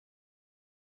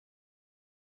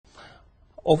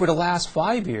Over the last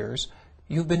 5 years,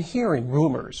 you've been hearing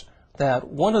rumors that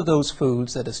one of those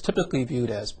foods that is typically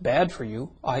viewed as bad for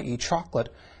you, i.e.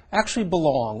 chocolate, actually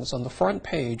belongs on the front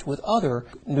page with other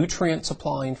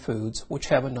nutrient-supplying foods which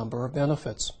have a number of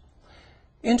benefits.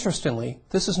 Interestingly,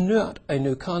 this is not a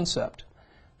new concept.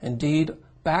 Indeed,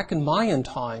 back in Mayan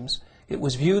times, it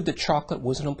was viewed that chocolate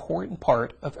was an important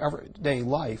part of everyday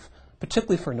life,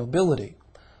 particularly for nobility.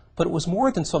 But it was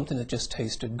more than something that just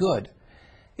tasted good.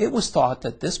 It was thought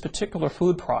that this particular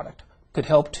food product could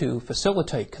help to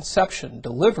facilitate conception,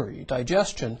 delivery,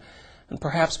 digestion, and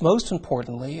perhaps most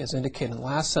importantly, as indicated in the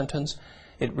last sentence,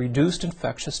 it reduced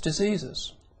infectious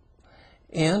diseases.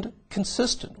 And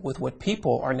consistent with what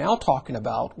people are now talking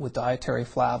about with dietary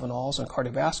flavanols and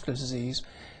cardiovascular disease,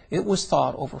 it was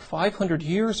thought over 500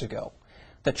 years ago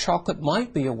that chocolate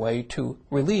might be a way to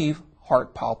relieve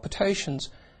heart palpitations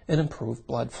and improve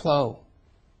blood flow.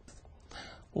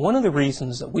 One of the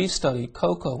reasons that we've studied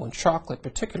cocoa and chocolate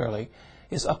particularly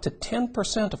is up to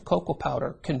 10% of cocoa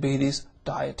powder can be these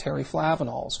dietary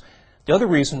flavanols. The other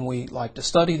reason we like to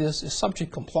study this is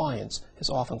subject compliance is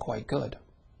often quite good.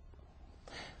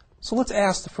 So let's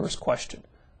ask the first question.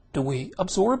 Do we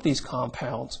absorb these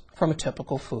compounds from a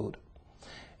typical food?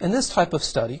 In this type of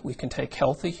study, we can take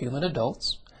healthy human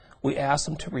adults. We ask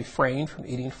them to refrain from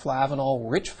eating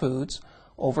flavanol-rich foods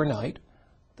overnight.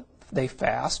 They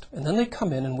fast, and then they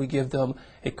come in and we give them,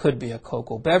 it could be a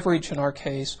cocoa beverage in our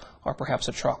case, or perhaps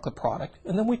a chocolate product,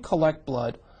 and then we collect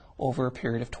blood over a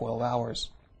period of 12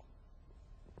 hours.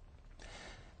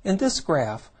 In this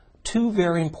graph, two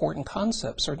very important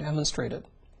concepts are demonstrated.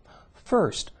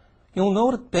 First, you'll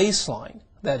note at baseline,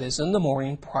 that is in the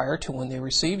morning prior to when they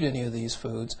received any of these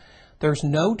foods, there's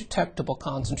no detectable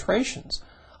concentrations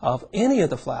of any of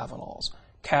the flavanols,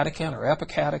 catechin or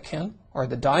epicatechin, or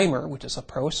the dimer, which is a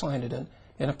procyanidin,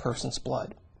 in a person's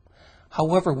blood.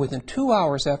 However, within 2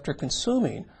 hours after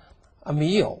consuming a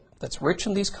meal that's rich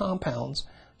in these compounds,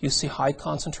 you see high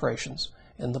concentrations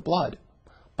in the blood.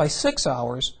 By 6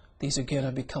 hours, these again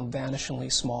have become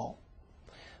vanishingly small.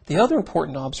 The other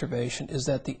important observation is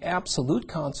that the absolute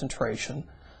concentration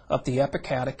of the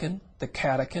epicatechin, the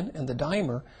catechin, and the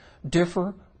dimer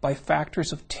differ by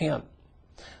factors of 10.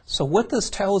 So what this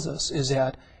tells us is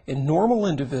that in normal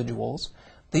individuals,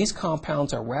 these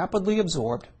compounds are rapidly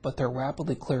absorbed, but they're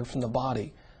rapidly cleared from the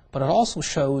body. But it also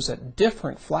shows that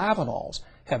different flavanols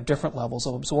have different levels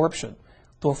of absorption.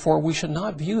 Therefore, we should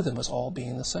not view them as all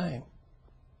being the same.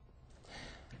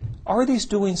 Are these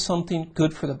doing something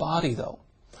good for the body, though?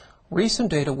 Recent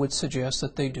data would suggest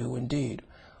that they do indeed.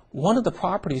 One of the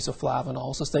properties of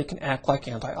flavanols is they can act like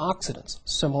antioxidants,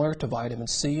 similar to vitamin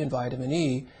C and vitamin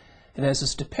E. And as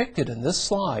is depicted in this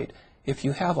slide, if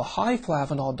you have a high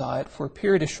flavanol diet for a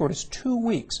period as short as 2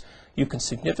 weeks, you can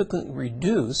significantly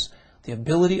reduce the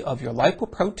ability of your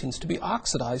lipoproteins to be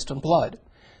oxidized in blood.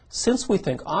 Since we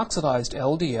think oxidized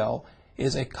LDL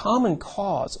is a common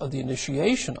cause of the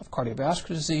initiation of cardiovascular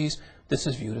disease, this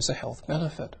is viewed as a health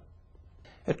benefit.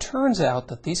 It turns out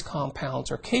that these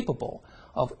compounds are capable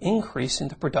of increasing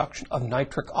the production of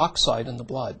nitric oxide in the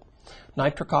blood.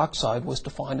 Nitric oxide was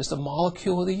defined as the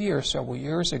molecule of the year several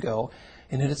years ago,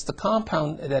 and it is the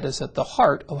compound that is at the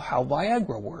heart of how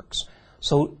Viagra works.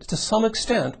 So to some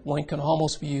extent, one can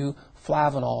almost view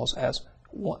flavanols as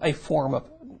a form of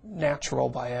natural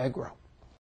Viagra.